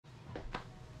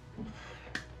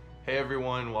Hey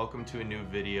everyone, welcome to a new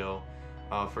video.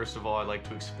 First of all, I'd like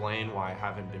to explain why I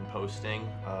haven't been posting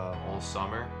all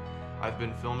summer. I've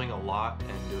been filming a lot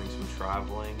and doing some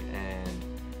traveling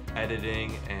and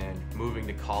editing and moving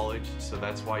to college, so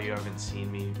that's why you haven't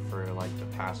seen me for like the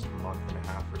past month and a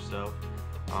half or so.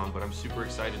 But I'm super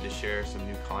excited to share some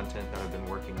new content that I've been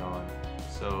working on,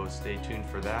 so stay tuned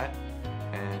for that.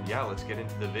 And yeah, let's get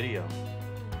into the video.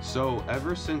 So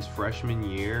ever since freshman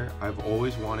year, I've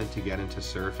always wanted to get into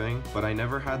surfing, but I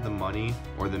never had the money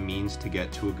or the means to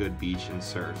get to a good beach and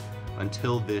surf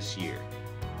until this year.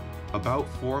 About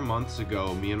 4 months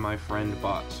ago, me and my friend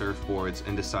bought surfboards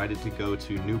and decided to go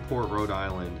to Newport, Rhode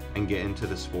Island and get into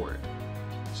the sport.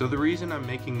 So the reason I'm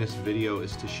making this video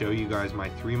is to show you guys my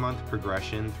 3-month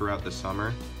progression throughout the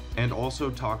summer and also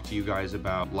talk to you guys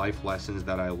about life lessons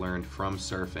that I learned from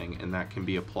surfing and that can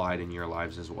be applied in your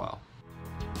lives as well.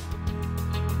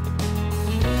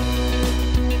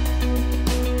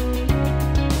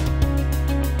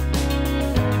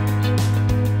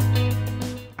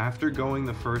 After going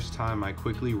the first time, I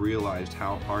quickly realized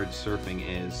how hard surfing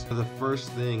is. The first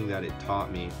thing that it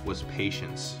taught me was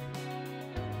patience.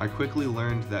 I quickly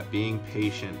learned that being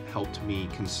patient helped me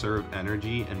conserve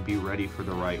energy and be ready for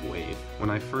the right wave. When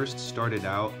I first started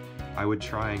out, I would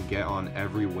try and get on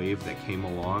every wave that came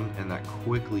along, and that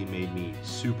quickly made me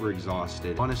super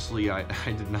exhausted. Honestly, I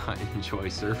did not enjoy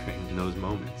surfing in those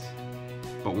moments.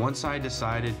 But once I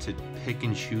decided to pick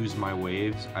and choose my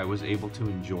waves, I was able to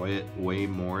enjoy it way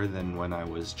more than when I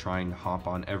was trying to hop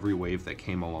on every wave that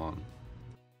came along.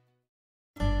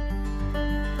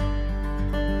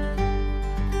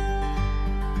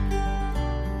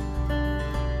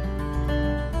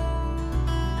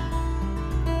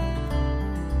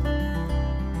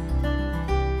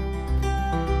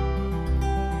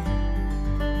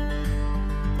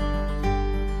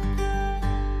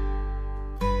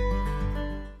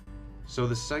 So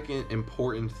the second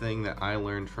important thing that I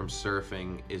learned from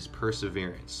surfing is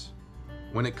perseverance.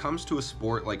 When it comes to a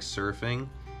sport like surfing,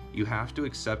 you have to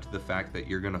accept the fact that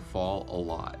you're gonna fall a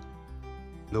lot.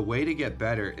 The way to get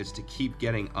better is to keep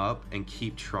getting up and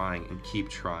keep trying and keep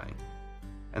trying.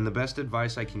 And the best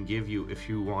advice I can give you if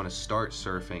you want to start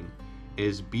surfing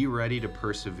is be ready to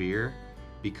persevere,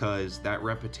 because that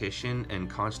repetition and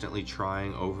constantly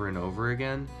trying over and over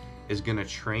again is gonna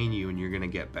train you and you're gonna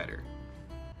get better.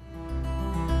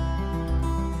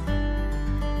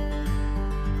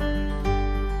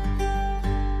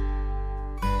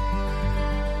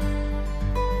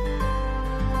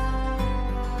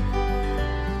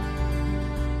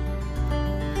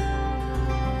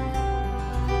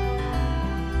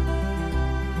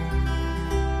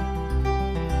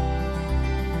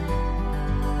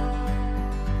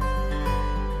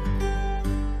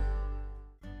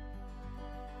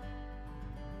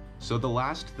 So the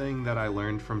last thing that I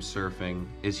learned from surfing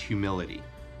is humility.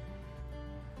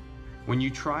 When you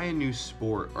try a new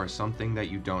sport or something that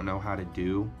you don't know how to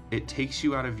do, it takes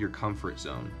you out of your comfort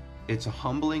zone. It's a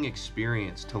humbling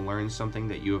experience to learn something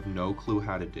that you have no clue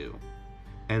how to do.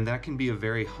 And that can be a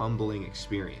very humbling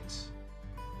experience.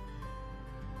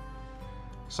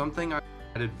 Something I'd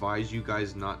advise you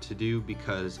guys not to do,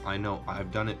 because I know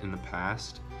I've done it in the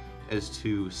past, is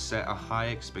to set a high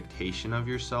expectation of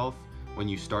yourself when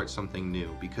you start something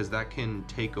new, because that can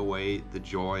take away the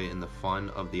joy and the fun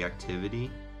of the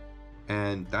activity.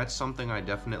 And that's something I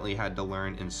definitely had to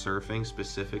learn in surfing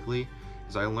specifically,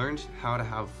 is I learned how to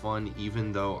have fun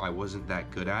even though I wasn't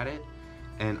that good at it,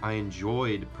 and I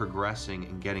enjoyed progressing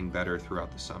and getting better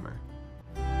throughout the summer.